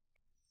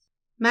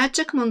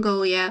Magic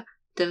Mongolia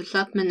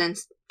Development and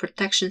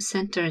Protection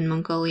Center in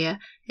Mongolia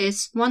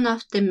is one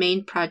of the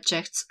main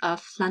projects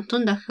of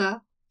Lantuun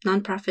Dohio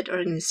nonprofit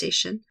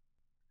organization.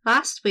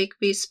 Last week,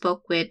 we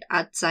spoke with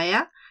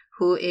Atzaya,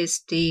 who is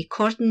the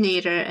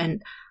coordinator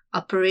and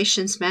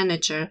operations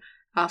manager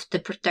of the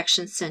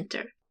protection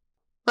center.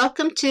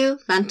 Welcome to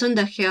Lantuun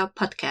Dohio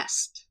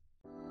podcast.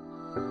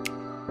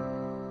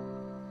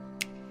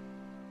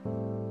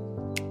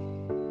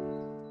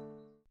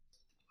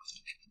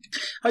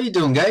 How you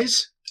doing,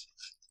 guys?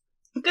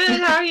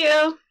 Good, how are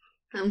you?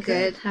 I'm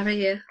good. How are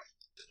you?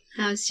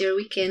 How's your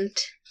weekend?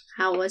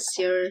 How was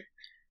your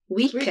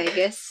week, I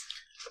guess?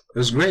 It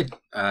was great.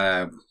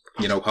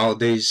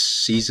 Holidays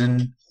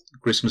season.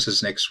 Christmas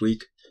is next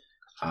week.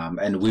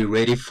 And we're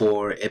ready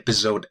for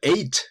episode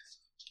 8.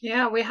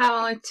 Yeah, we have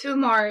only 2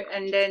 more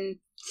and then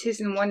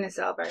season 1 is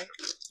over.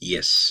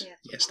 Yes,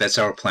 that's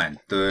our plan.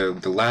 The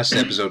last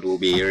episode will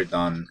be aired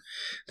on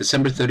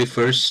December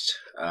 31st.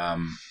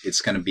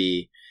 It's gonna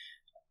be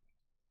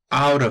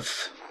out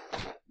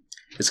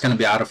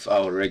of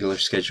our regular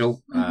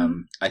schedule.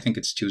 I think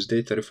it's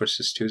Tuesday. 31st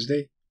is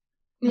Tuesday.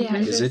 Yeah,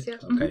 is it? Yeah.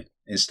 Okay,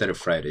 instead of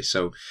Friday.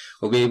 So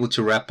we'll be able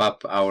to wrap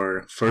up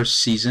our first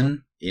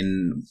season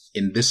in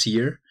this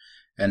year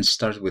and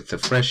start with a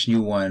fresh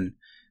new one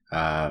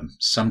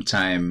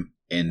sometime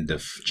end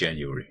of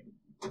January.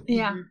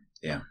 Yeah.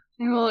 Yeah.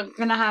 And we're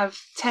gonna have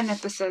 10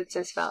 episodes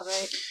as well,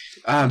 right?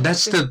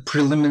 That's the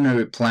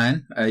preliminary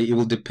plan. It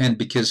will depend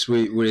because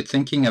we're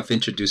thinking of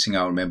introducing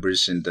our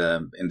members in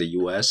the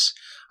U.S.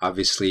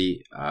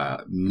 Obviously,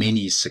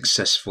 many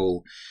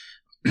successful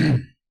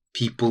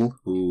people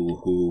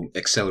who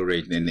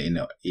accelerate in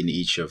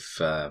each of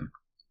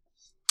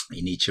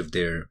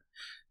their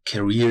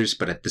careers,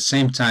 but at the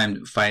same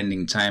time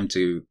finding time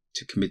to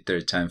commit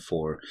their time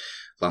for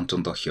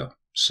Lantuun Dohio.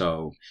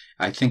 So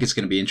I think it's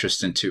going to be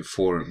interesting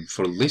for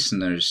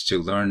listeners to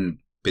learn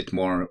a bit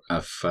more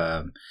of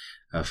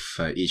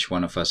each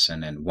one of us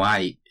and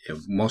why,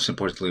 most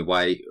importantly,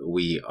 why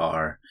we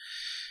are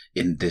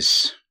in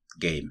this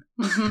game.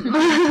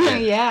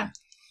 Yeah.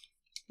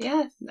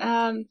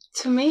 To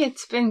me,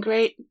 it's been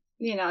great.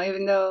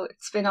 Even though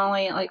it's been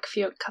only like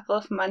couple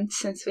of months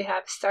since we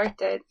have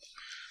started,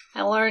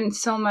 I learned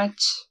so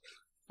much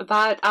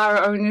about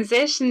our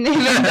organization,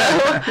 even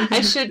though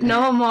I should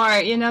know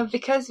more,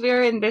 because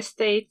we're in the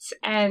States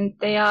and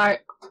they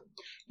are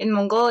in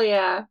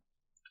Mongolia.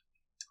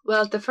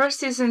 Well, the first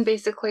season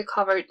basically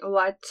covered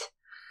what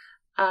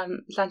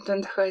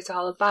Lantuun Dohio is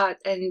all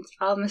about, and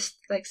almost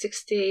like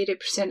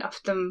 60-80%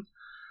 of them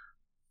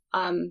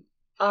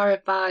are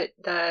about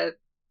the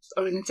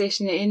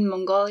organization in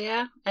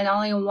Mongolia, and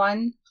only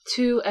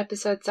 1-2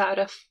 episodes out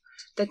of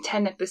the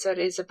 10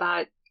 episodes is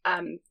about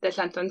the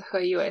Lantuun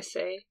Dohio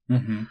USA.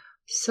 Mm-hmm.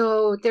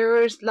 So there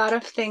was a lot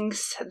of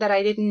things that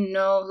I didn't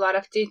know, a lot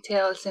of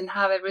details and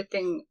how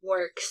everything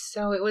works.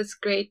 So it was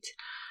great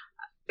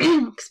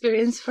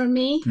experience for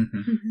me.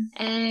 Mm-hmm.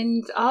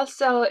 And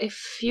also,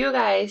 if you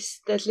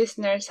guys, the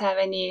listeners, have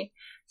any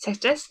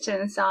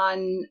suggestions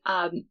on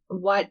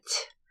what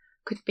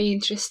could be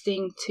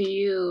interesting to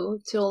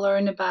you to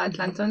learn about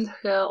Lantuun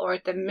Dohio or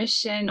the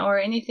mission or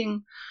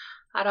anything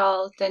at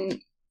all,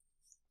 then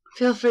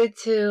feel free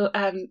to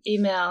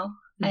email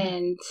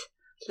and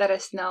let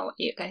us know what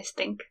you guys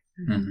think.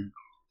 Mm-hmm.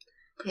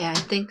 Yeah, I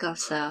think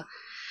also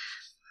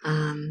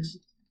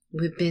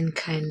we've been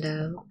kind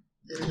of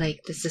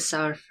like this is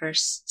our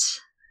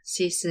first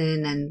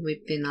season and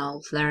we've been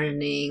all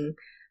learning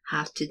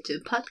how to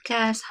do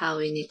podcasts, how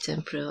we need to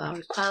improve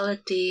our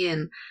quality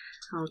and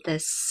all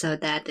this so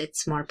that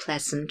it's more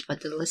pleasant for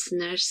the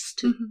listeners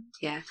to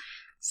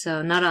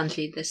So not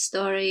only the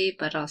story,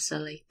 but also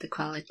like the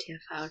quality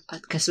of our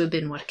podcast we've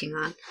been working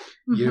on.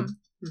 Yep,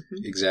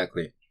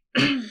 exactly.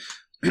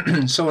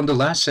 So on the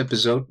last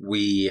episode,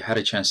 we had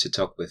a chance to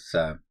talk with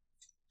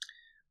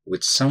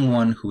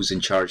someone who's in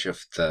charge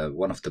of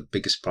one of the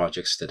biggest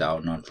projects that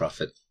our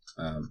nonprofit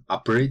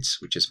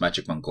operates, which is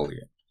Magic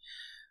Mongolia.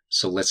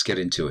 So let's get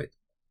into it.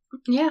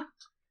 Yeah.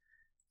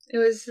 It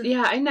was,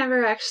 I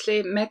never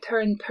actually met her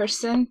in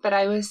person, but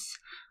I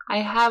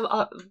have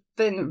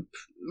been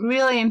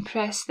really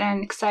impressed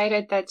and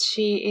excited that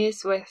she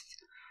is with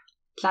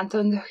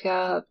Lantuun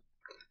Dohio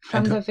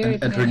from the very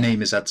beginning. And her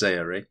name is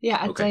Atzaya, right? Yeah,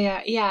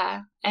 Atzaya, okay.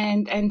 Yeah.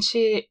 And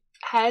she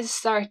has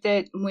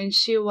started when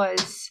she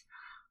was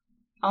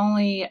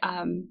only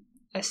a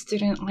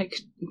student, like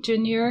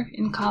junior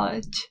in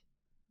college.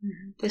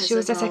 That she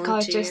was a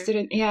psychology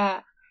student.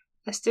 Yeah,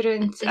 a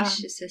student. I think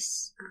she's a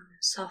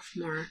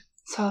sophomore.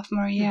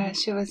 Yeah.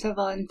 She was a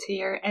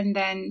volunteer. And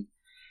then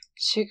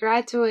she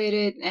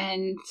graduated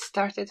and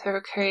started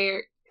her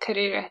career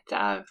at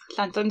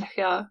Lantuun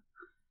Dohio,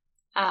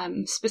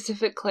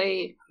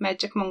 specifically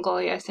Magic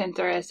Mongolia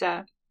Center as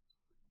a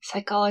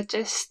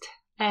psychologist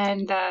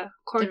and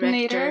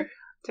coordinator.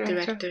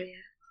 Director,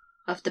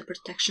 of the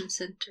protection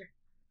center.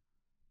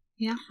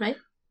 Yeah. Right?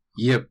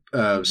 Yep.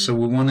 So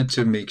we wanted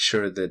to make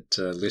sure that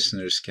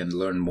listeners can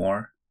learn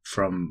more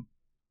from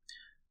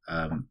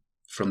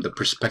the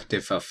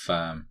perspective of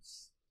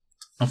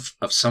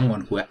of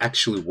someone who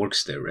actually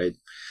works there, right?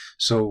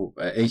 So,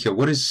 Eike,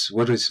 what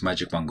is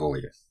Magic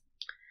Mongolia?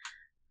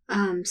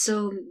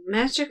 So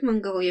Magic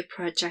Mongolia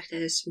project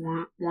is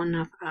one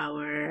of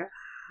our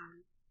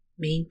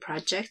main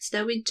projects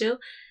that we do.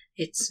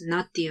 It's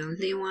not the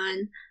only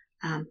one,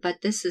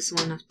 but this is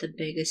one of the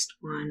biggest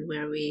one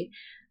where we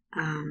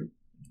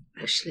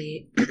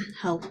actually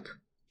help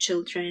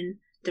children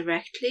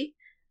directly,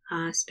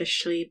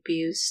 especially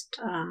abused,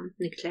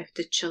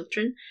 neglected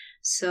children.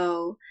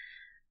 So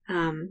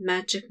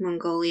Magic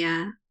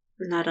Mongolia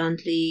not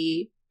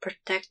only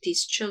protect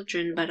these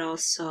children, but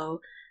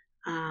also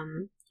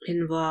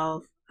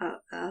involve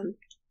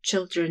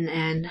children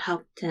and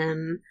help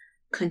them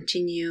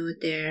continue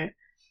their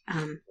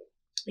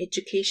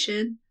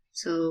education.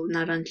 So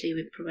not only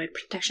we provide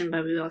protection,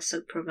 but we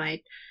also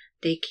provide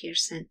daycare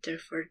center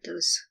for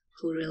those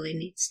who really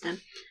needs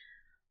them.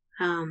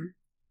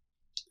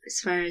 As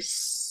far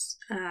as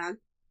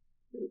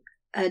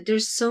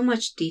there's so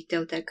much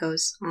detail that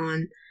goes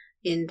on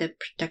in the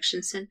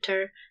protection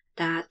center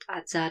that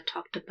Adza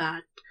talked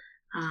about.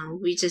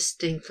 We just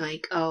think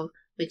like, oh,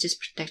 we just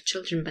protect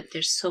children, but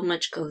there's so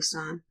much goes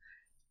on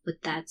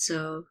with that.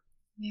 So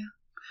yeah.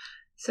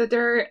 So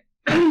there are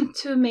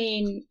two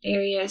main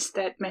areas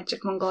that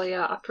Magic Mongolia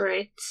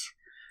operates.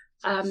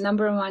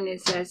 Number one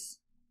is, as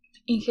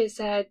Inke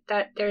said,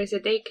 that there is a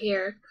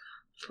daycare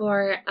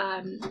for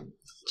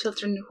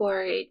children who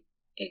are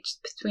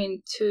aged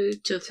between 2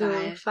 to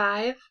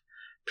 5,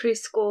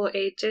 preschool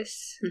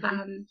ages.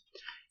 Mm-hmm.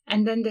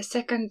 And then the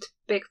second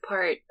big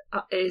part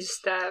is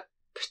the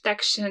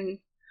protection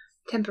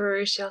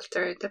temporary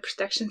shelter, the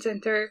protection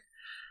center.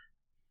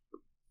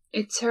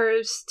 It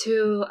serves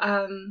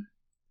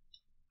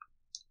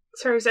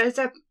as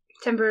a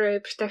temporary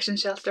protection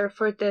shelter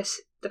for the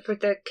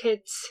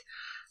kids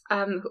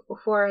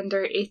who are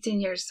under 18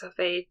 years of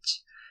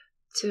age,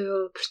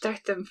 to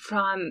protect them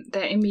from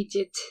the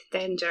immediate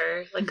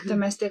danger, like mm-hmm.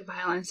 domestic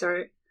violence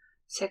or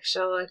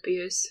sexual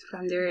abuse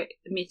from their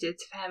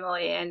immediate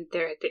family, and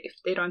if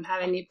they don't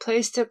have any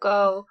place to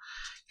go,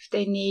 if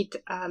they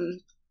need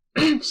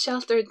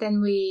shelter,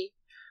 then we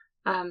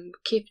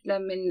keep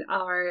them in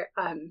our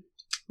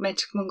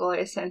Magic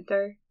Mongolia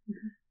Center.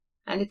 Mm-hmm.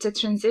 And it's a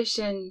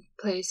transition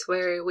place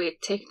where we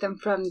take them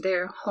from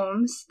their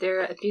homes,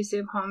 their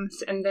abusive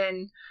homes, and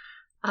then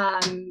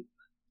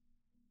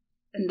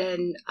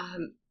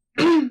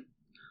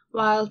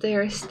while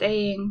they're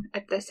staying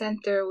at the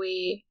center,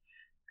 we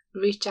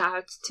reach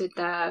out to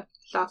the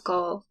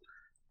local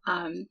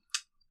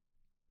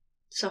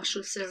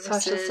social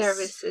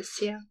services.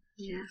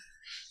 Yeah.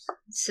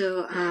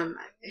 So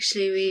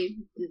actually,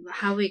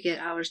 how we get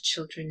our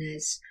children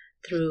is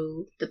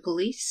through the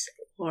police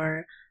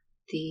or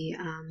the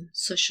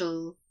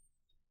social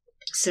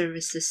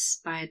services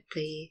by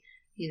the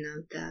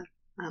the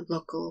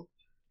local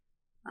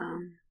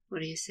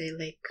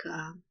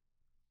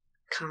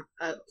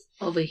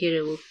over here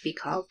it would be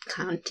called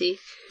county.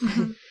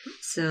 Mm-hmm.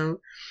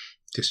 So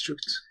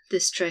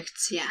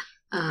districts, yeah.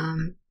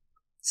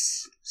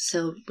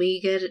 So we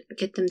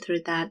get them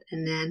through that,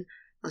 and then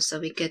also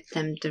we get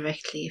them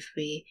directly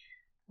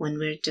when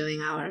we're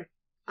doing our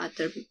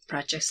other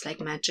projects like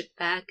Magic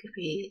Bag. If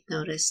we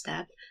notice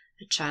that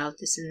a child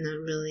is in a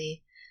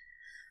really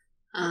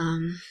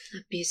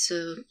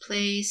abusive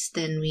place,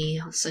 then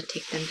we also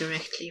take them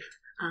directly.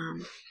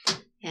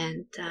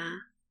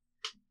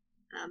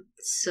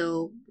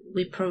 So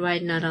we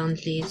provide not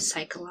only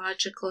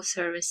psychological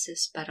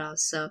services, but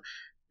also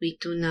we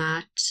do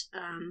not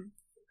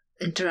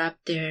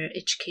interrupt their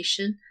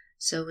education.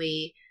 So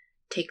we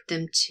take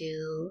them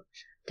to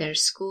their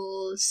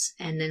schools,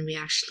 and then we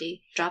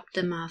actually drop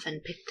them off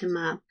and pick them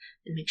up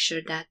and make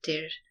sure that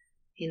they're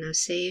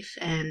safe.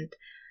 And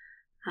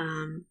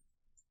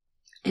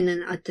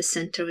then at the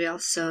center we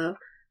also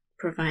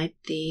provide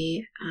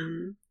the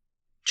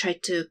try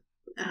to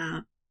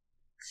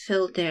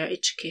fill their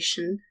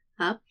education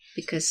up,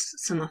 because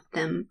some of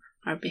them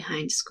are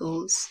behind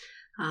schools.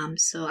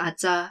 So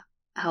Adza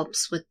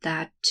helps with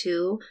that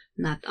too,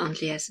 not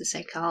only as a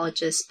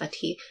psychologist, but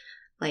he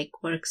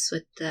works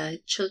with the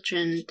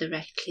children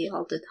directly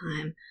all the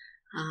time,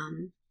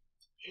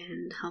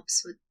 and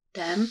helps with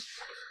them.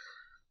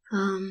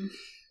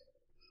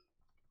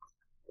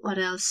 What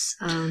else?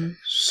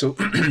 So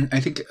I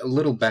think a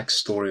little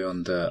backstory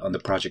on the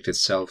project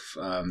itself.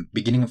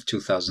 Beginning of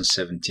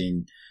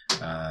 2017,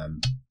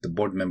 the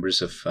board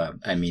members of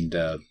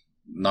the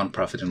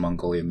nonprofit in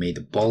Mongolia made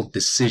a bold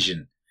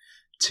decision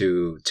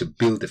to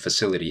build a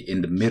facility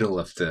in the middle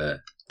of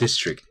the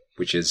district,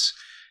 which is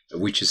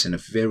in a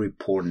very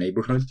poor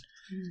neighborhood,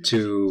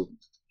 to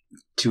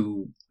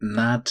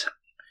not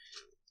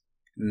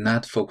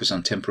focus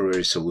on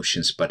temporary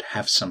solutions, but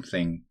have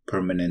something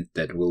permanent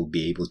that will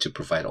be able to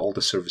provide all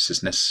the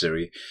services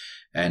necessary.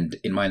 And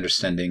in my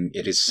understanding,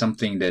 it is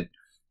something that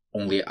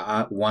only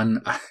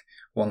one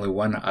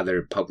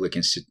other public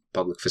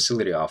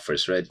facility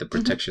offers, right? The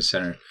Protection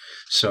Center.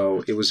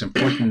 So it was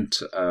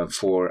important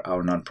for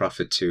our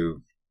nonprofit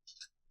to,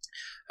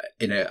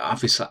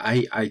 obviously,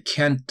 I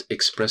can't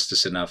express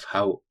this enough,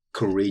 how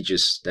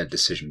courageous that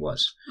decision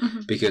was,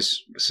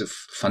 because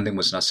funding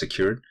was not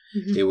secured.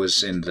 Mhm.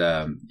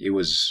 It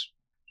was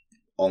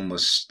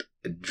almost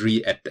a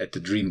dream at the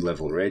dream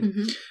level, right?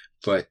 Mhm.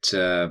 But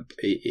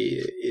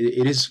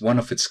it is one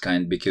of its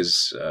kind,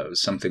 because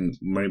something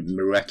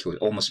miraculous,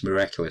 almost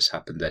miraculous,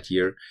 happened that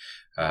year,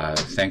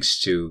 thanks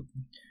to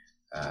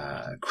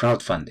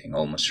crowdfunding,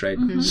 almost, right?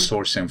 Mhm.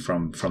 Sourcing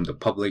from the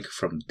public,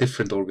 from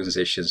different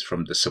organizations,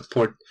 from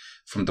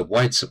the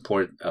wide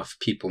support of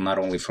people not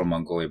only from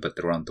Mongolia but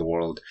around the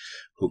world,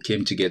 who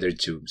came together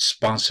to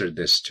sponsor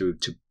this, to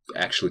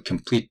actually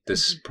complete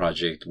this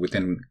project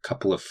within a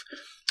couple of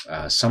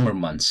summer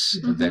months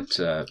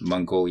that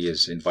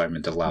Mongolia's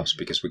environment allows,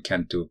 because we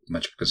can't do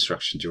much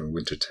construction during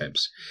winter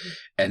times.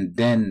 And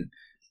then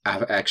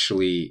I've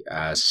actually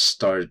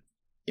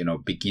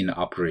begin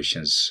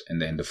operations in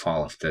the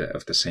fall of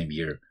the same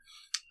year.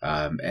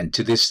 And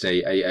to this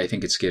day, I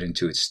think it's getting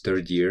to its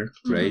third year,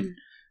 right?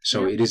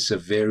 So it is a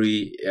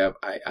very,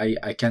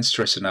 I can't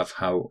stress enough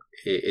how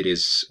it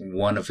is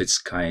one of its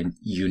kind,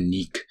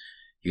 unique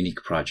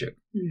project.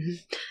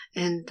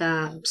 And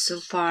so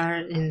far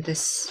in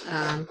this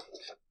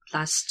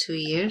last 2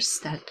 years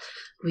that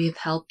we've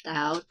helped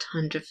out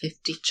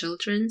 150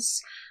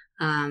 children's.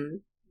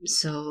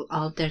 So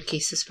all of their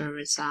cases were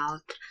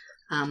resolved.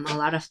 A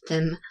lot of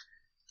them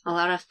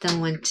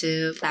went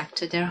back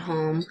to their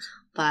home,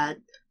 but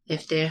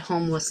if their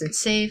home wasn't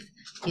safe,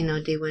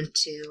 they went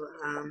to,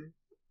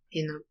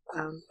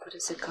 what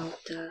is it called?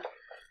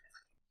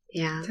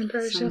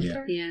 Temporary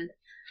shelter? Yeah.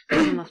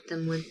 Some of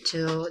them went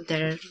to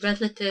their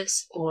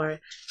relatives, or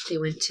they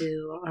went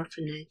to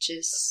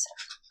orphanages.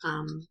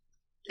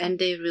 And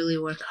they really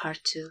work hard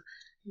to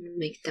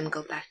make them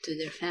go back to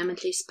their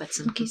families, but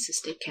some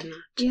cases they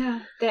cannot.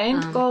 Yeah, the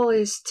end goal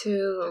is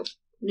to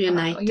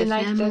unite the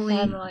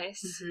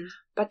families.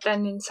 But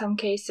then in some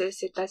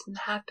cases it doesn't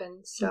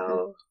happen,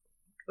 so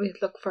we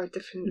look for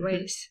different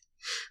ways.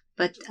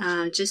 But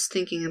just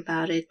thinking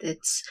about it,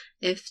 it's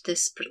if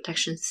this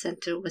protection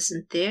center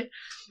wasn't there,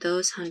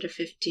 those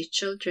 150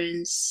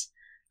 children's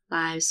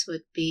lives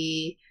would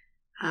be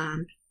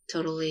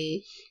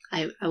totally,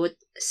 I would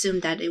assume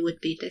that it would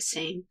be the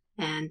same,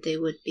 and they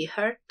would be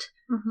hurt,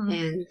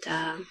 and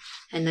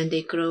then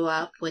they grow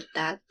up with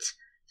that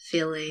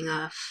feeling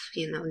of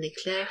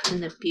neglect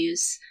and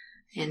abuse.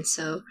 And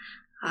so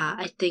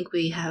I think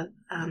we have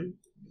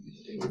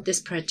this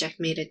project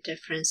made a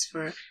difference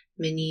for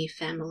many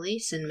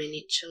families and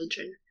many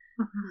children.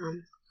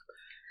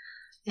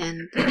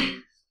 And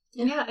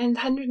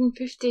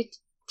 150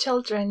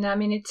 children, I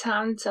mean, it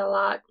sounds a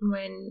lot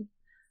when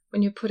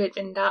you put it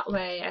in that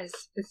way,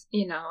 as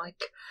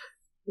like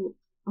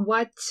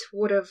what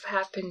would have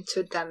happened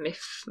to them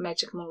if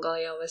Magic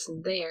Mongolia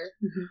wasn't there.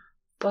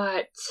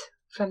 But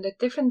from the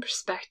different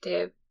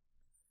perspective,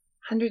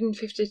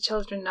 150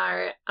 children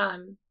are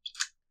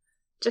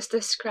just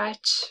a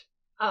scratch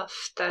of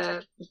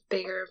the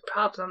bigger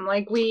problem.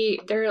 Like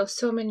there are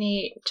so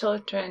many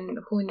children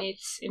who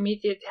needs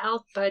immediate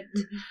help, but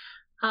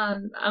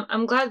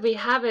I'm glad we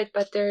have it,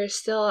 but there's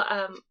still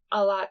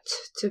a lot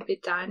to be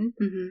done.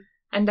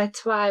 And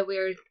that's why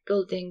we're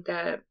building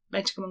the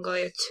Magic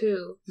Mongolia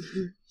 2,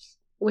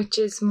 which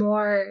is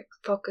more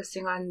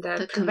focusing on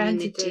the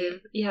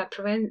preventative,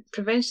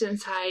 prevention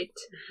side.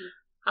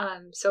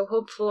 So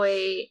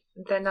hopefully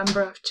the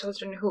number of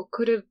children who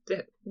could have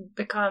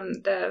become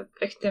the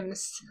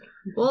victims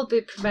will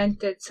be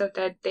prevented, so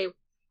that they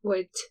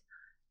would,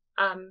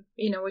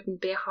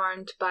 wouldn't be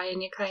harmed by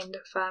any kind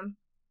of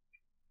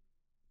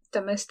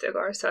domestic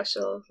or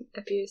social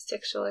abuse,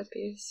 sexual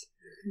abuse.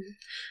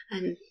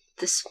 And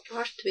the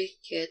support we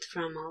get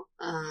from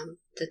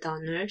the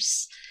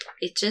donors,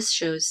 it just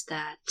shows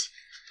that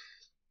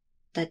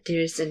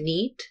there is a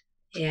need,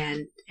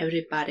 and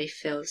everybody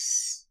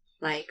feels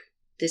like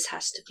this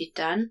has to be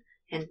done.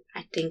 And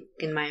I think,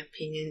 in my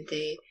opinion,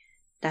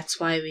 that's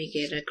why we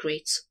get a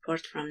great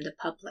support from the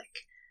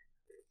public.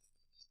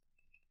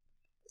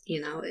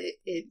 It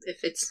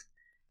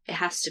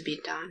has to be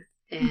done,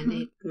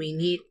 and we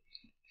need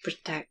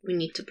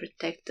to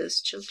protect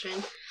those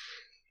children,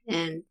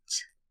 and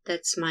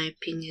that's my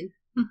opinion.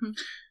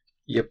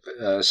 Yep.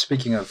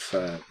 Speaking of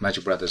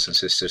Magic Brothers and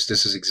Sisters,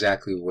 this is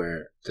exactly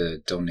where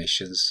the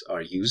donations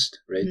are used,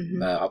 right?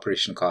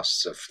 Operations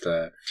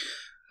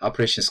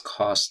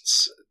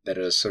costs that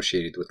are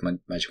associated with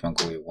Magic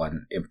Mongolia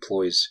 1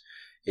 employs.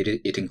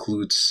 It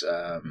includes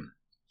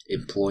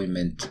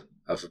employment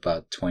of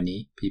about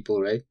 20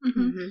 people, right?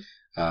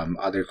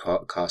 Other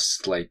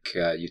costs like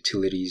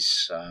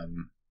utilities,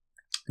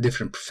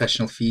 different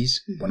professional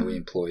fees when we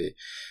employ.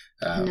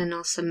 And then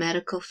also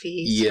medical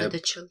fees for the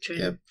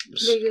children.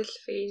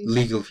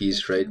 Legal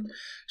fees, right?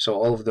 So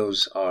all of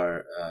those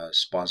are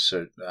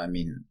sponsored,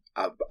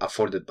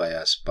 afforded by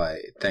us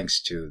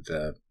thanks to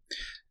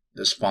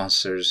the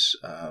sponsors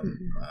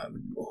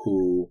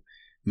who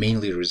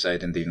mainly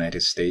reside in the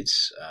United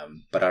States,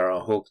 but our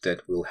hope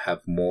that we'll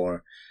have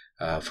more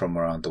from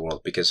around the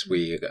world, because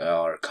we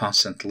are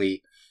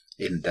constantly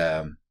at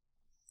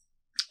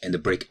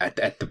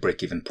the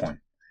break-even point,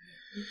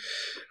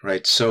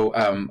 right? So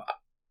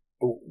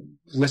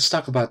let's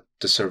talk about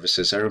the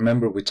services. I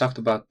remember we talked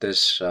about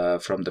this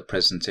from the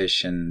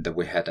presentation that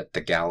we had at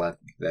the gala,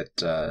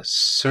 that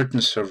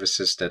certain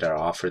services that are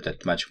offered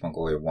at Magic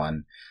Mongolia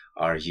 1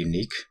 are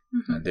unique.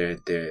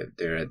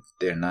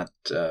 They're not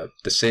the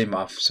same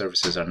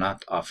services are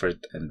not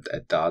offered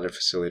at the other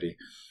facility.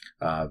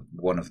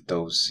 One of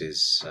those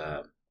is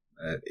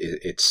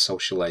its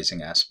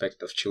socializing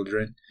aspect of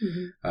children.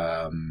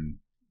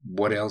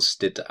 What else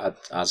did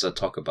Aza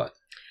talk about?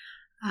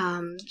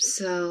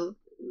 So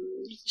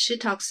she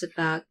talks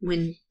about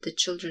when the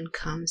children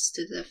comes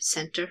to the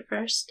center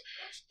first,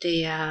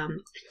 they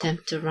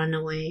attempt to run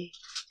away,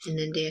 and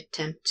then they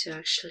attempt to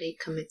actually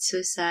commit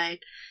suicide.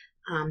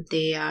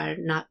 They're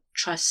not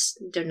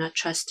trusting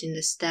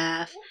the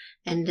staff,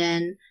 and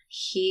then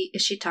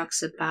she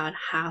talks about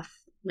how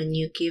when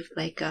you give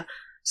like a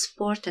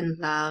support and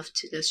love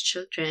to those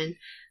children,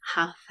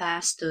 how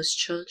fast those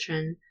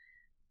children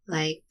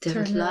like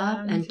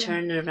develop and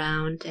turn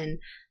around and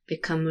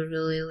become a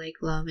really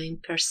like loving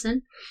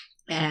person.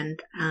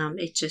 And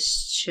it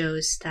just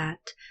shows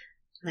that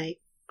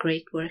like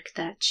great work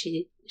that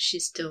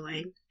she's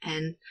doing,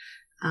 and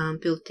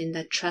building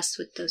that trust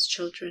with those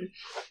children.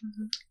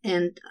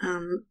 And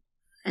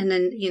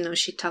then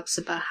she talks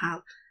about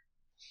how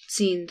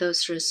seeing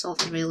those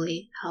results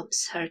really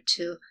helps her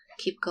to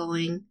keep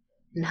going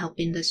and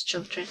helping those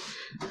children.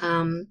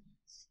 And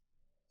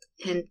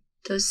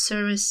those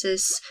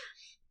services,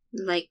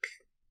 like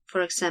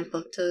for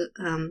example, to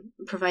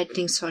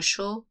providing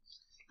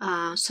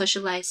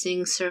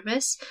socializing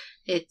service,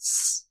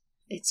 it's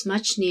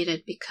much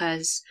needed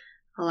because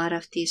a lot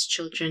of these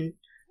children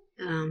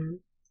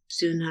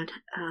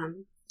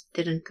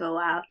didn't go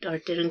out or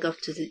didn't go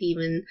to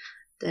even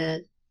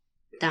the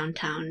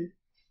downtown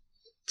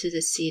to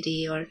the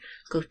city or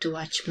go to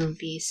watch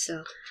movies.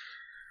 So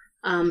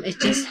it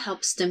just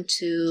helps them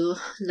to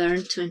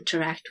learn to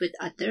interact with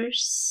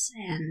others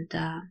and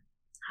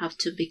how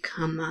to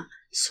become a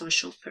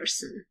social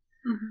person.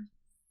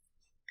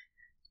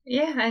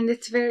 Yeah, and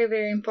it's very,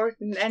 very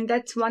important. And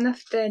that's one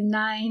of the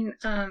 9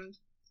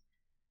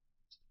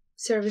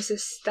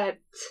 services that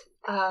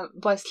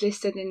was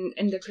listed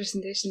in the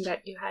presentation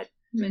that you had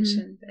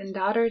mentioned. And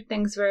the other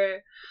things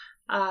were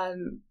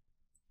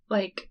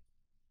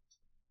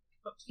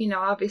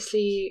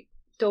obviously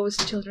those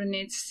children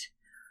needs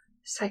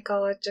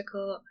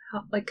psychological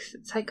help, like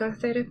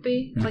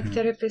psychotherapy, like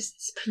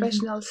therapists,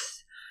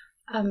 professionals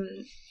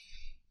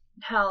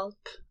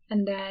help.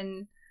 And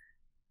then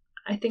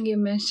I think you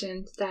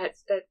mentioned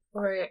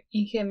or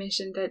Inge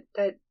mentioned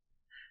that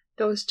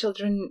those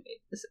children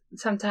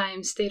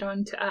sometimes they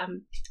don't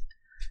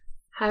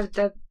have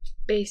the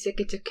basic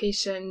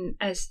education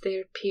as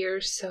their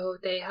peers, so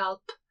they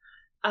help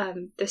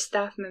the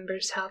staff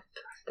members help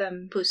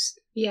them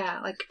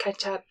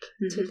catch up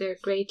to their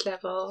grade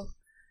level.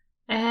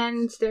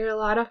 And there are a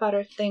lot of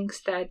other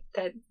things that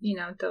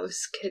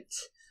those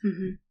kids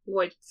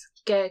would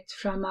get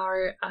from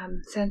our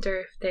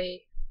center if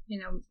they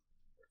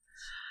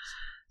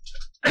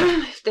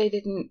if they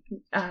didn't.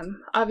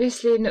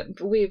 Obviously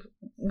we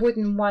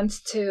wouldn't want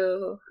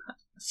to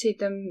see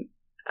them.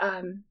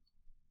 I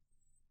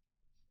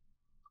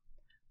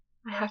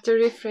have to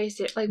rephrase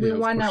it. Like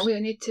we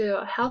need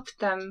to help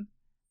them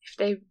if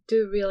they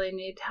do really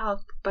need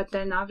help, but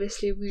then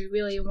obviously we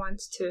really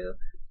want to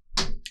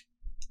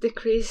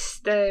decrease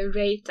the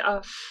rate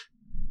of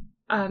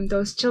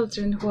those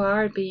children who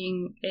are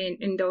being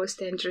in those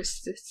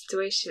dangerous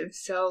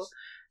situations. So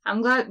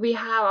I'm glad we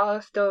have all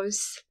of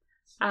those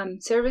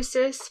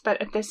services, but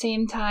at the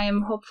same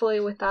time, hopefully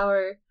with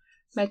our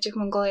Magic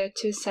Mongolia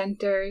 2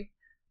 center,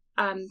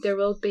 there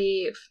will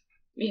be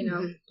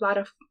a lot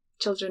of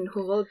children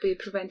who will be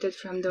prevented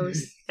from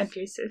those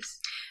abuses.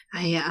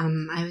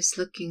 I was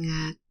looking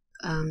at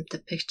the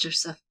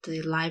pictures of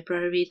the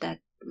library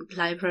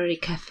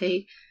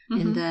cafe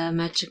in the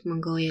Magic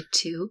Mongolia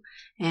 2,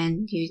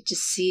 and you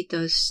just see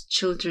those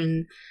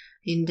children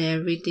in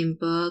there reading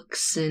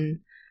books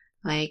and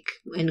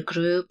like in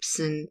groups.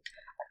 And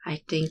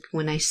I think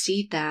when I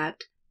see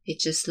that,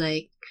 it's just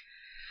like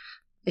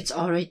it's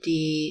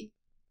already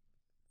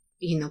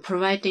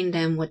providing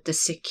them with the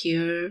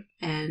secure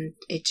and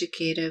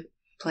educated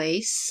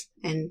place.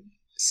 And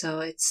so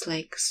it's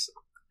like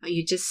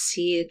you just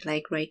see it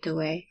like right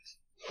away,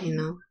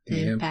 the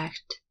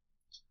impact.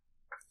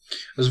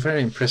 I was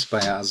very impressed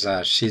by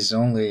Aza. She's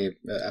only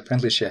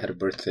apparently she had a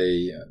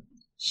birthday.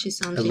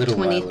 She's only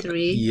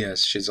 23.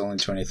 Yes, she's only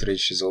 23.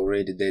 She's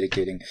already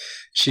dedicating.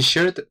 She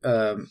shared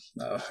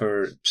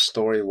her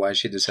story why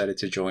she decided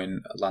to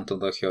join Lantuun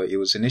Dohio. It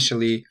was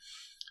initially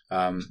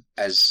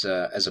as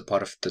a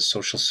part of the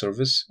social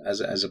service,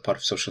 as a part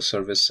of social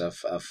service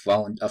of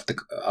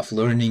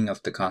learning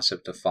of the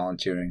concept of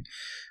volunteering,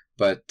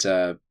 but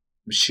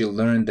she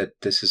learned that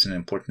this is an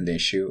important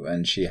issue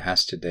and she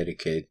has to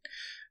dedicate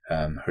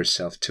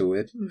herself to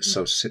it.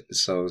 So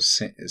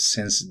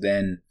since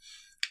then,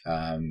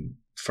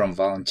 from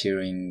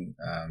volunteering,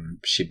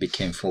 she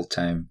became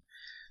full-time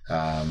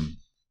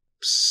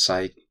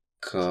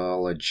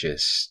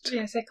psychologist.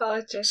 Yeah,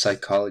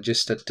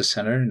 Psychologist at the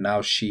center.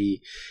 Now she's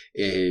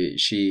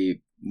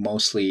in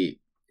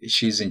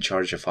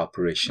charge of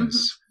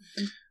operations.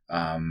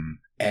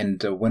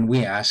 And when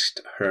we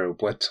asked her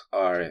what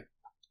are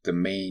the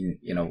main,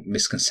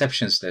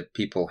 misconceptions that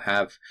people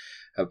have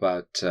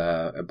about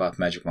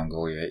Magic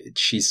Mongolia,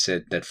 she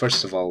said that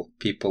first of all,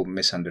 people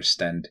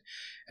misunderstand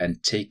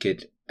and take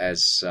it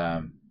as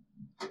of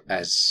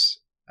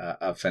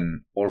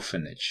an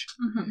orphanage,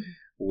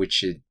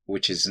 which it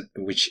is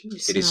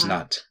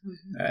not.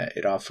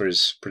 It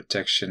offers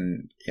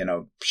protection,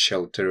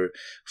 shelter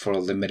for a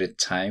limited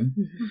time.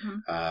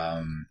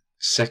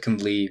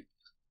 Secondly,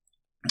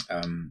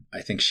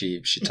 I think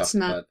she talked about... It's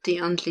not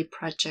the only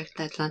project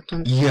that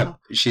Lantuun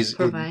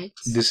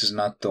provides. This is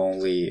not the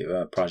only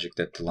project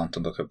that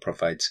Lantuun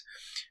provides.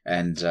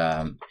 And,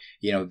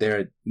 there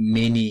are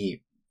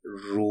many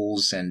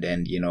rules and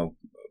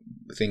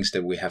things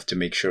that we have to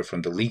make sure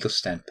from the legal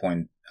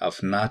standpoint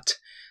of not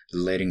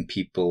letting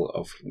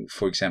people,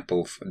 for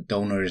example,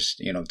 donors,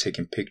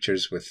 taking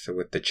pictures with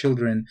the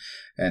children,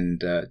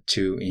 and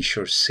to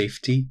ensure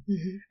safety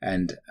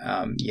and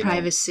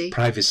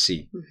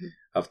privacy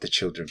of the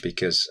children,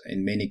 because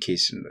in many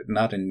cases,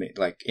 not in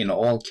in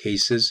all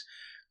cases,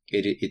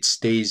 it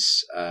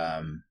stays.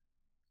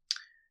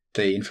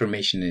 The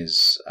information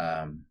is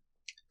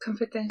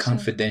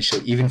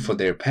confidential, even for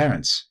their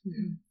parents.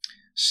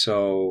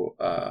 So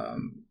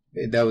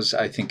that was,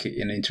 I think,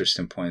 an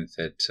interesting point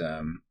that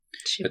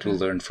we'll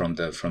learn from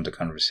the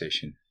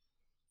conversation.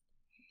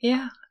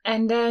 Yeah,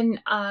 and then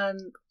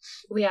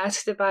we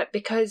asked about,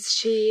 because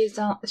she's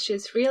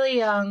really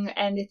young,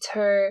 and it's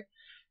her.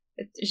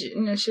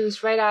 She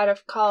was right out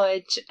of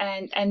college,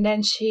 and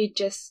then she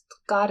just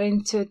got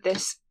into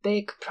this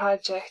big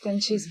project,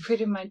 and she's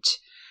pretty much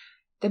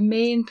the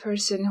main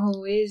person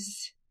who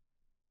is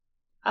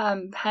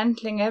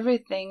handling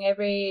everything,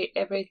 every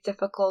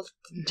difficult,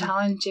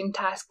 challenging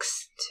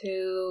tasks,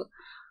 to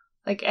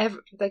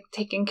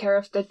taking care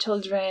of the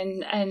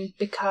children and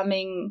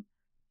becoming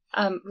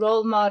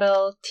role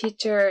model,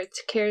 teacher,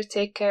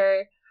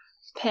 caretaker,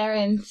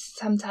 parents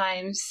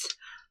sometimes.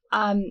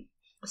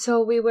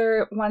 So we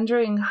were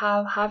wondering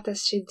how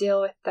does she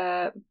deal with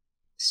the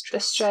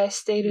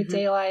stress,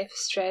 day-to-day life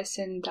stress,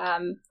 and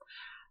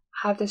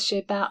how does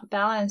she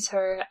balance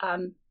her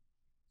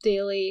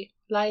daily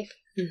life?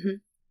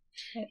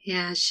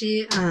 Yeah,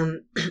 she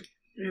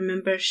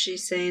remember she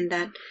saying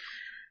that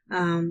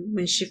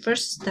when she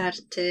first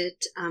started,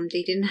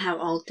 they didn't have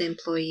all the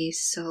employees,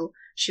 so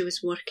she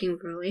was working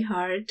really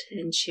hard,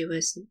 and she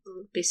was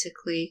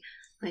basically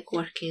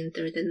working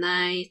through the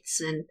nights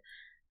and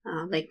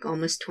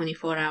almost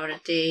 24 hours a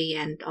day,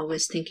 and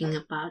always thinking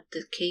about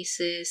the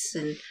cases.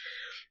 And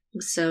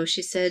so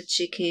she said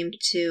she came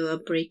to a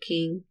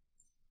breaking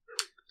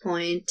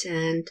point,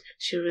 and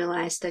she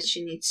realized that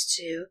she needs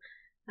to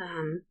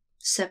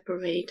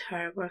separate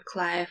her work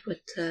life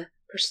with the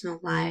personal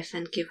life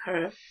and give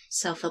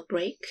herself a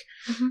break.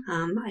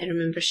 I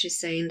remember she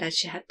saying that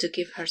she had to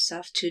give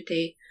herself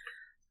 2-day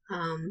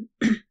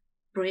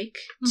break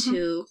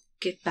to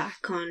get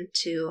back on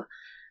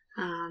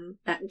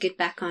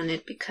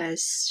it,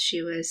 because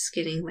she was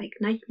getting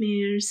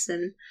nightmares,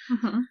 and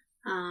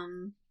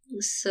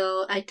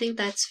so I think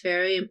that's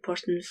very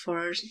important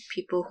for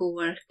people who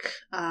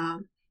work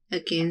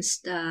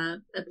against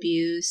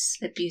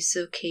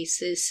abusive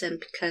cases, and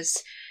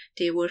because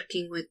they're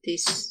working with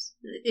this,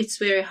 it's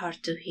very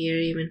hard to hear,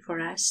 even for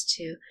us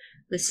to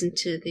listen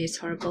to these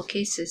horrible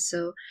cases.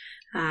 So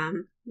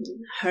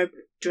her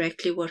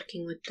directly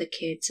working with the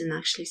kids and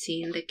actually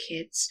seeing the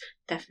kids,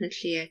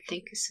 definitely I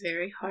think is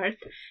very hard.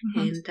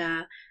 And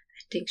I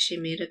think she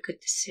made a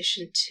good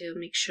decision to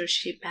make sure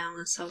she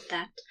balanced all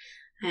that,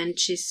 and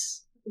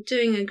she's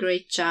doing a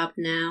great job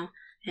now,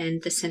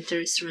 and the center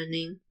is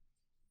running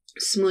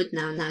smooth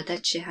now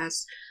that she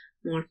has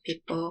more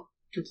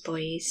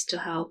employees to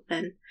help.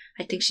 And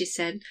I think she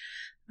said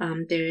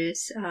there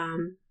is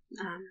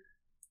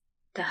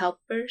the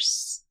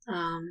helpers,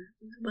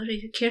 what are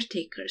you,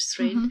 caretakers,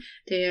 right?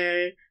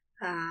 They're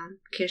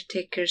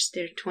caretakers,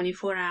 they're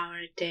 24-hour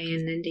a day,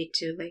 and then they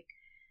do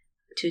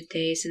 2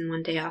 days and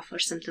 1 day off or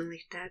something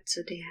like that.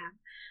 So they have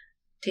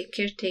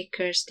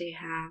caretakers, they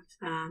have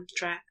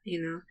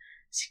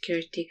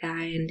security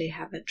guy, and they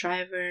have a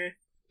driver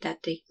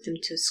that take them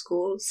to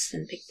schools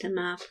and pick them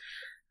up,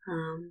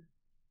 and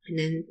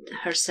then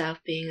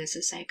herself being as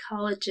a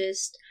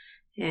psychologist.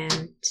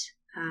 And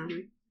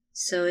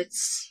so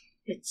it's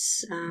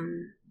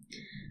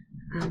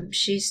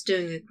she's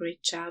doing a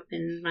great job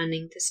in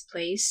running this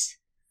place.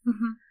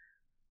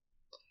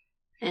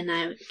 And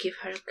I would give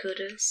her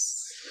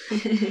kudos.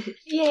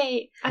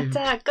 Yay!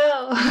 Atta,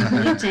 go!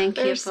 Thank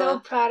you. We're so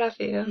proud of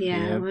you.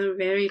 Yeah, we're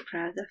very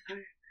proud of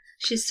her.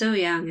 She's so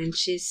young, and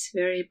she's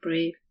very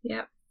brave.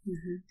 Yep.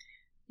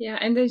 Yeah,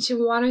 and then she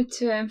wanted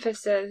to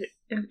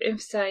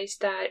emphasize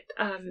that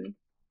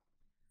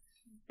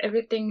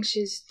everything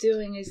she's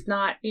doing is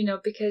not,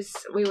 because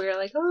we were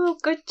like, oh,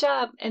 good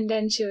job. And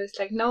then she was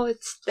like, no,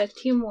 it's the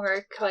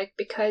teamwork,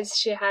 because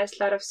she has a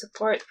lot of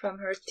support from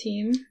her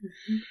team.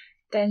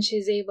 then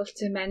she's able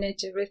to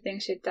manage everything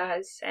she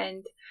does.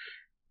 And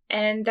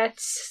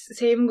that's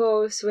same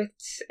goes with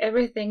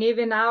everything.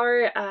 Even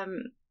our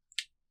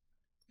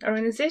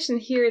organization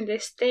here in the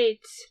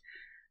States,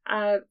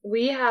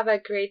 we have a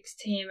great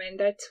team, and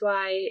that's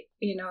why,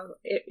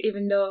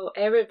 even though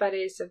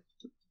everybody is a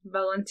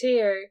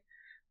volunteer,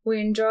 we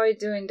enjoy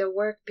doing the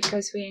work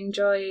because we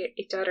enjoy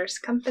each other's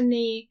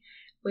company.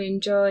 We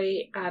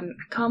enjoy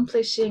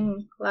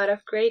accomplishing a lot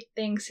of great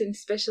things, and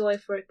especially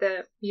for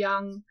the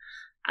young,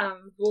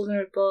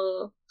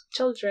 vulnerable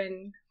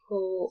children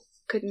who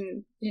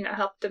couldn't,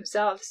 help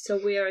themselves. So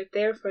we are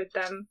there for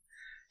them.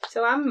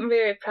 So I'm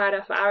very proud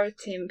of our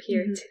team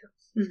here too.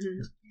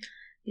 Mm-hmm.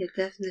 Yeah,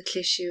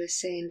 definitely. She was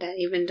saying that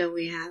even though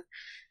we have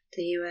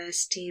the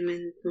U.S. team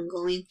and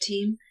Mongolian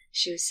team,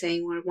 she was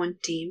saying we're one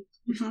team.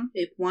 Mm-hmm.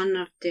 If one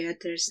of the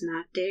others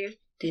not there,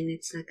 then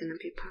it's not going to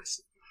be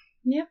possible.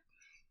 Yeah.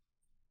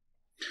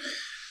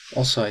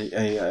 Also,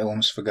 I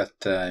almost forgot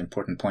the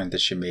important point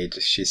that she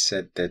made. She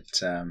said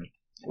that,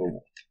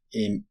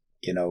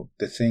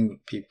 the thing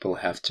people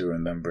have to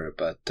remember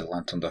about the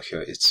Lantuun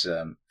Dohio, it's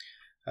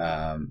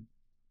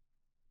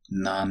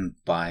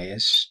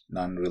non-biased,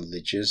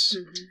 non-religious,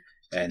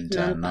 and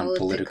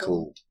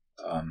non-political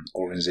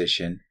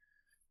organization.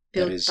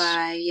 Built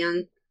by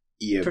young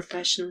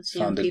professionals,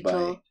 young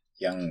people.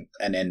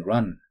 And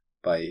run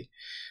by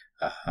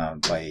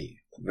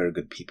very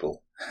good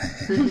people.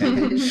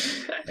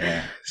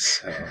 Yeah,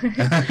 so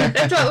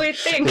that's what we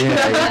think.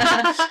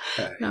 That's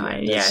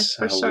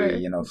for how sure.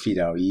 We, feed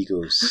our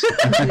egos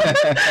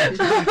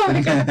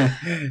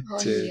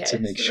to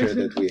make sure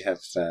that we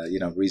have,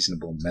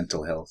 reasonable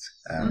mental health.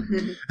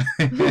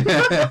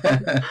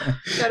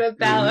 Got a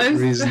balance.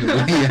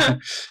 Reasonable,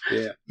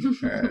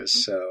 yeah.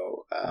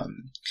 So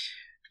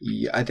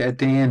at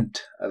the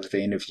end of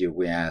the interview,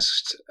 we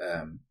asked,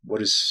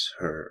 what is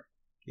her,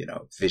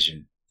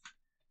 vision,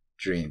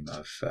 dream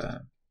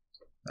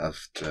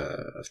of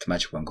the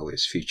Magic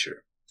Mongolia's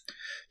future.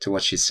 To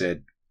what she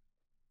said,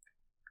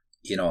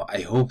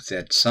 I hope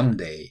that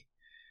someday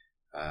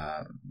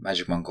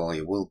Magic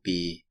Mongolia will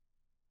be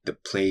the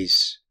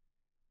place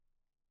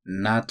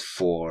not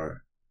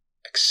for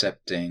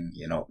accepting,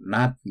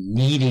 not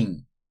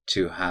needing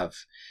to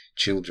have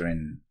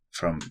children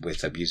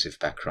with abusive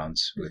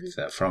backgrounds,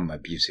 from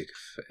abusive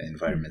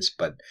environments,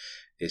 but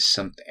is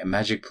a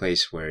magic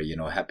place where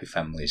happy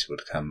families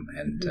would come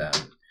and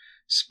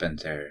spend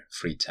their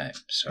free time.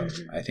 So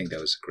I think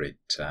that was a great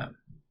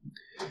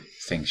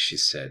thing she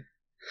said.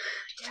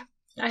 Yeah,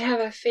 I have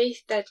a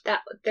faith that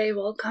day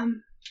will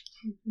come.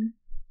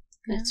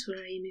 That's what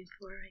we're aiming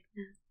for right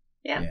now.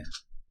 Yeah.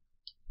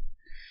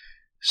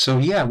 So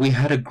we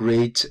had a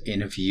great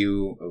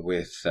interview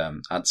with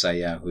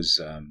Atsaya,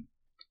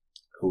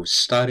 who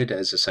started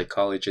as a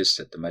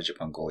psychologist at the Magic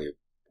Mongolia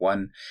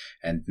 1,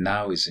 and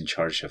now is in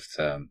charge of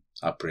the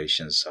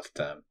operations of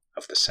the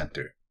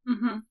center.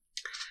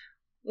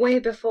 Way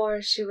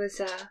before she was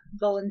a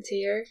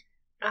volunteer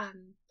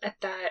at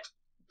that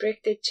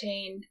Break the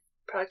Chain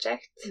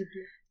project.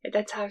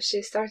 That's how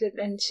she started.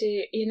 And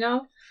she,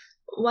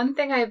 one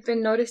thing I've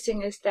been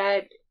noticing is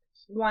that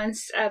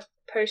once a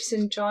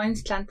person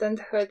joins Lantuun,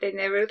 they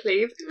never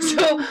leave.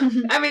 So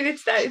I mean,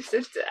 it's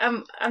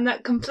I'm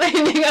not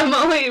complaining. I'm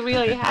only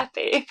really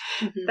happy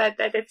that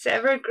it's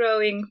ever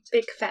growing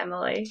big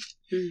family,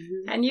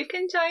 and you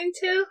can join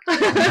too.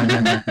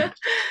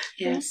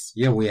 Yes.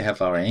 Yeah, we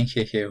have our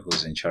Enke here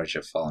who's in charge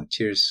of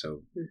volunteers.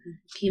 So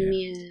give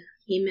me an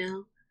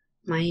email.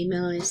 My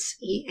email is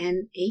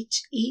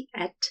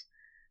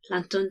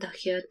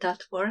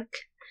enhe@lantuundohio.org.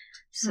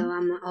 So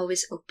I'm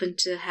always open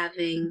to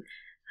having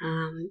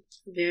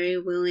very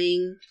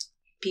willing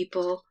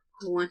people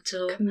who want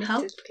to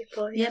help.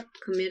 People,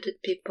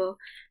 committed people.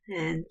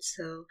 And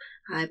so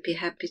I'd be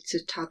happy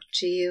to talk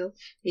to you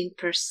in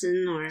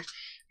person, or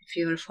if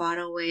you're far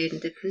away in a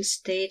different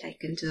state, I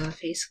can do a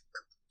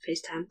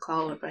FaceTime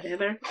call or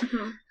whatever.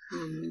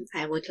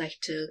 I would like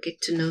to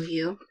get to know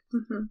you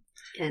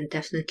and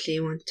definitely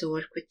want to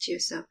work with you.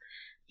 So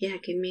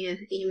give me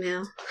an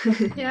email.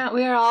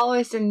 We are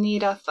always in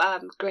need of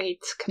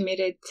great,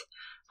 committed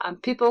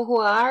people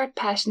who are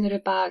passionate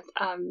about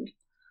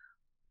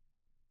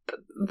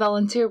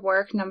volunteer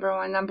work, number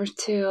one. Number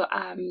two,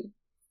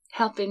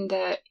 helping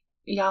the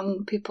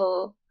young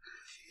people,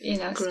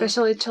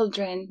 especially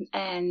children.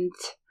 And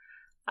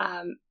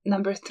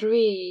number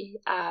three,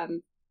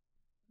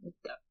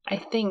 I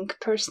think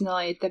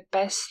personally the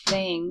best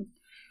thing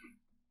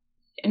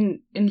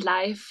in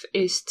life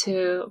is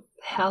to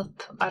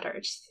help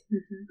others.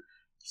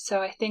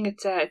 So I think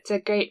it's a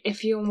great,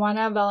 if you want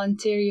to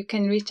volunteer, you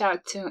can reach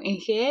out to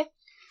Inhe.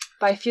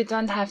 But if you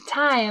don't have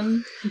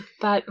time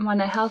but want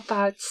to help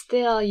out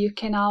still, you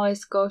can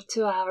always go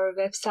to our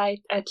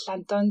website at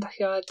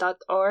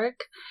lantuundohio.org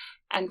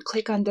and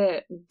click on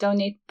the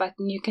donate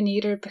button. You can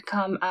either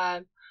become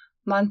a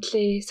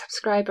monthly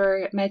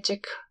subscriber,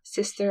 Magic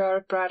Sister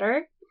or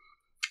Brother,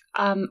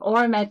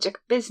 or Magic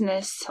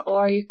Business,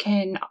 or you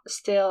can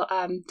still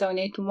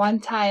donate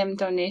one-time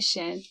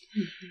donation.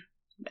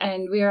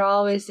 And we are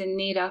always in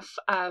need of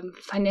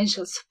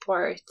financial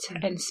support,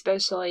 and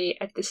especially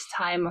at this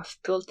time of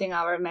building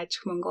our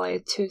Magic Mongolia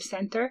 2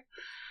 center.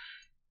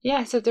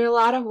 Yeah, so there are a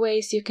lot of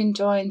ways you can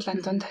join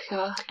Lantuun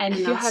Dohio. And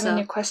if you have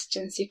any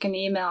questions, you can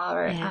email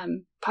our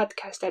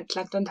podcast at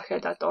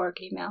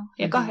lantuundohio.org email.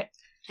 Yeah, go ahead.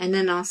 And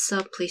then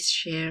also, please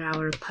share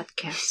our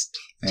podcast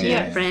to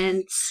your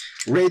friends.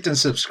 Rate and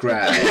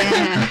subscribe.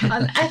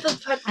 On Apple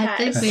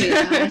Podcasts.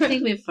 I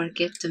think we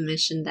forget to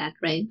mention that,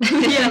 right?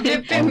 Yeah,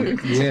 we've been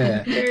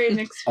very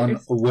inexperienced. On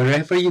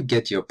wherever you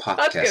get your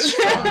podcast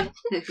from.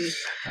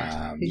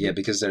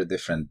 Because there are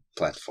different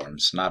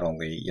platforms. Not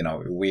only,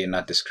 we are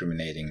not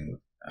discriminating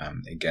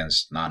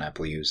against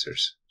non-Apple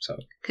users. So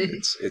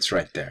it's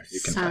right there. You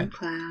can find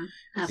SoundCloud,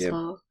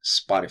 Apple,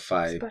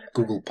 Spotify,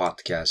 Google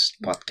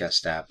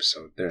podcast app.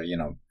 So there,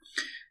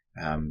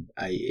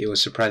 it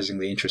was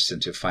surprisingly interesting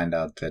to find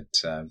out that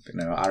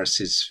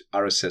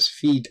RSS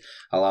feed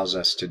allows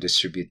us to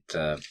distribute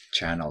the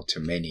channel to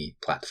many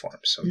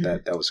platforms. So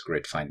that was a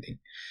great finding.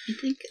 I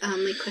think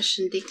my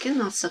question, they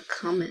can also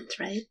comment,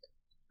 right?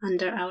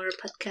 Under our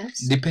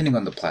podcast? Depending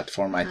on the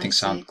platform, I think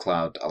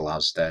SoundCloud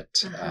allows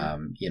that.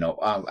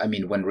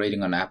 When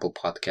rating on Apple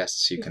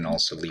Podcasts, you can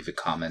also leave a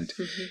comment.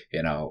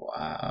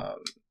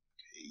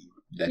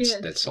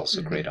 That's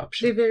also a great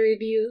option. Leave a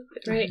review,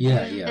 right?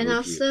 Yeah. And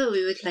also,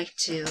 we would like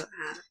to,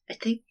 I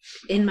think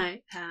in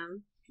my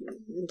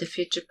the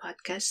future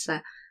podcasts,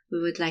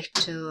 we would like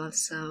to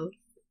also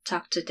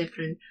talk to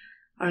different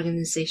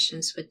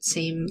organizations with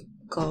same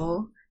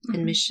goal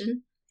and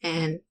mission,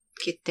 and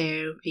get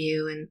their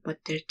view and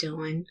what they're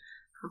doing.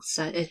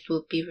 Also, it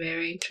will be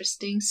very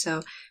interesting.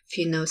 So if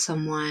you know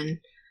someone,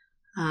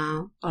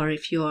 or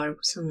if you are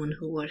someone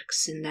who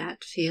works in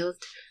that field,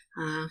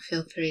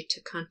 feel free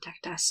to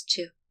contact us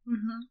too.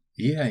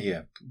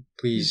 Yeah.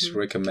 Please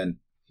recommend,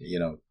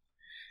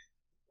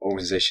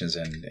 organizations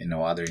and,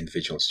 other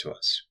individuals to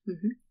us.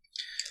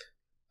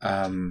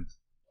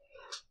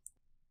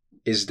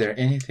 Is there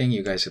anything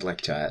you guys would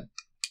like to add?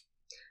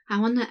 I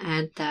want to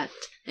add that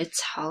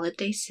it's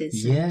holiday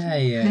season.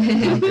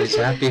 Yeah. There's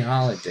happy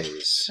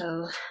holidays.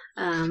 So,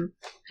 I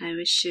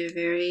wish you a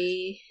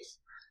very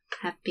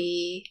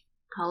happy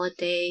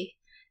holiday,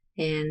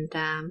 and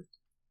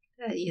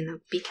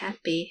be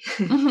happy.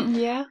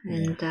 Yeah.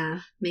 And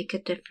make a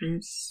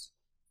difference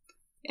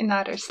in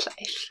others'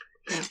 life.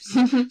 Yes.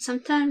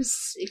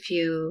 Sometimes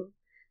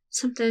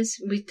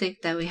we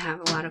think that we have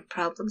a lot of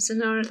problems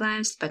in our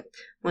lives, but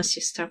once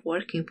you start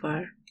working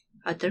for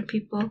other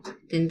people,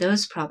 then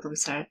those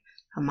problems are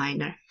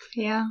minor.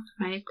 Yeah.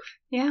 Right?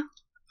 Yeah.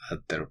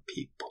 Other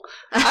people.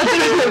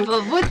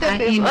 What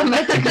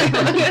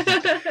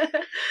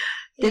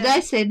Did I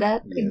say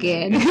that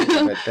again?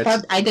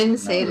 But I didn't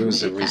say it. It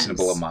was a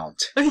reasonable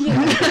amount.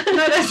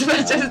 Not as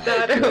much as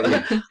that.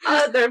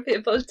 Other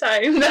people's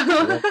time.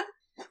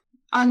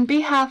 On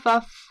behalf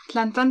of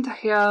Lantuun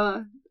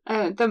Dohio,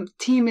 the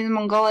team in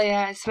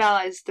Mongolia as well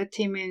as the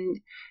team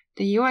in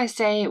the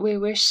USA, we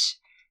wish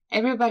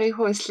everybody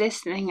who is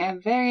listening a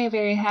very,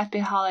 very happy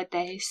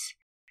holidays.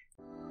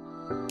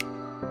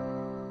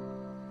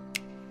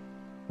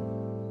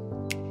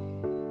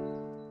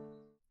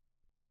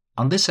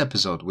 On this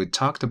episode, we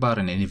talked about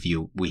an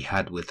interview we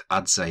had with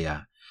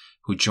Adzaya,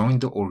 who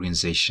joined the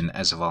organization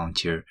as a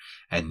volunteer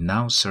and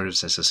now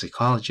serves as a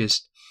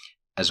psychologist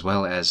as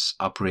well as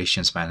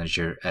operations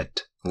manager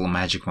at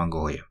Magic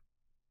Mongolia.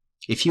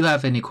 If you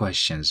have any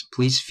questions,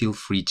 please feel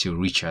free to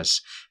reach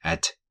us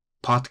at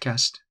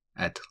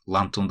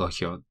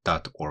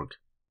podcast@lantuundohio.org.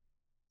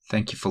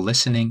 Thank you for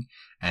listening,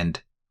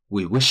 and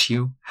we wish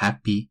you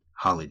happy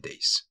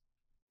holidays.